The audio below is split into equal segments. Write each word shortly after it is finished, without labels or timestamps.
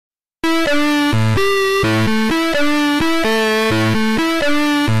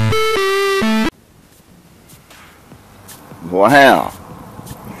Wow.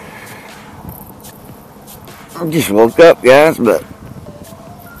 I just woke up, guys, but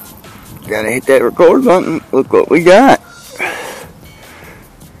gotta hit that record button. Look what we got.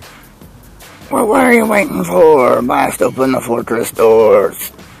 Well, what are you waiting for? Blast open the fortress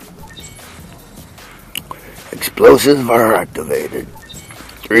doors. Explosives are activated.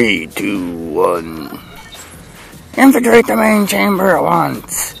 3, 2, 1. Infiltrate the main chamber at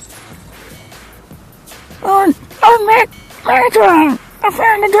once. Lord Matron, I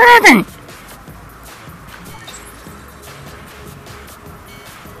found a dragon.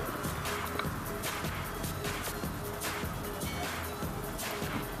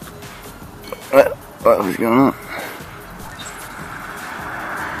 What was going on?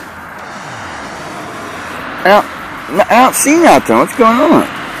 I don't see nothing. What's going on?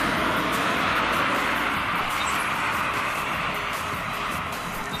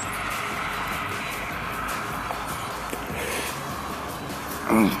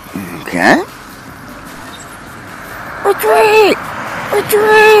 Okay. Retreat!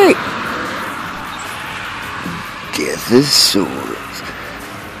 Retreat! Death is swords.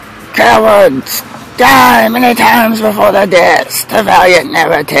 Cowards! Die many times before the death. The valiant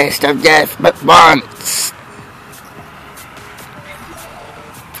never taste of death but once.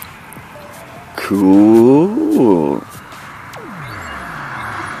 Cool.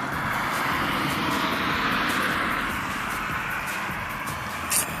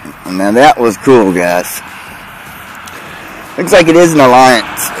 Now that was cool, guys. Looks like it is an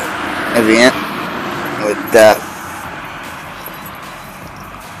alliance event with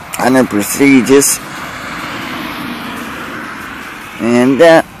under prestigious, and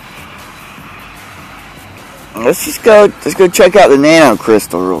let's go check out the nano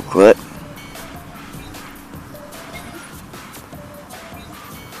crystal real quick.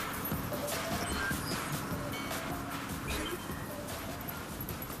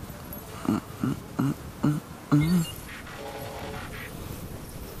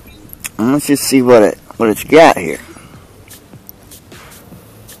 And let's just see what it's got here.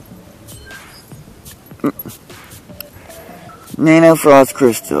 Nano frost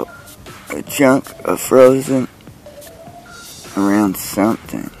crystal, a chunk of frozen around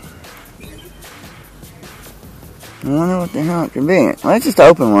something. I wonder what the hell it could be. Let's just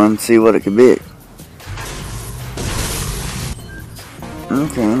open one and see what it could be.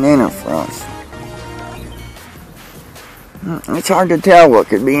 Okay, nano frost. It's hard to tell what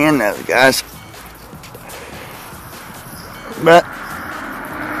could be in those, guys. But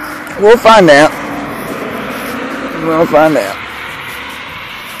we'll find out. We'll find out.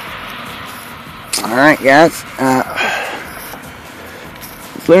 Alright, guys.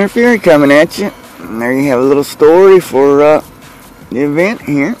 Lunar Fury coming at you. And there you have a little story for the event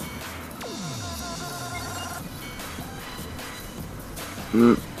here.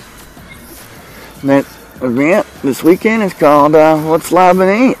 That event this weekend is called What's Live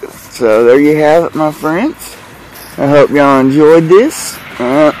Beneath. So there you have it, my friends. I hope y'all enjoyed this.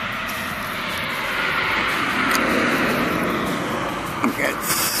 I've got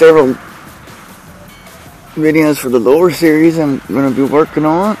several videos for the lore series I'm going to be working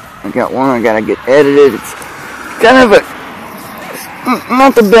on. I got one I got to get edited. It's kind of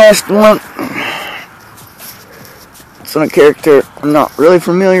not the best one. It's on a character I'm not really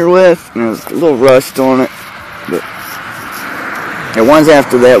familiar with, and there's a little rust on it. But the ones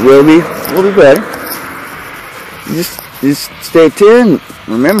after that will be better. Just stay tuned.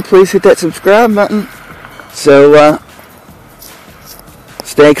 Remember, please hit that subscribe button. So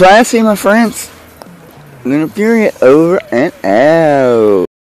stay classy, my friends. Lunar Fury over and out.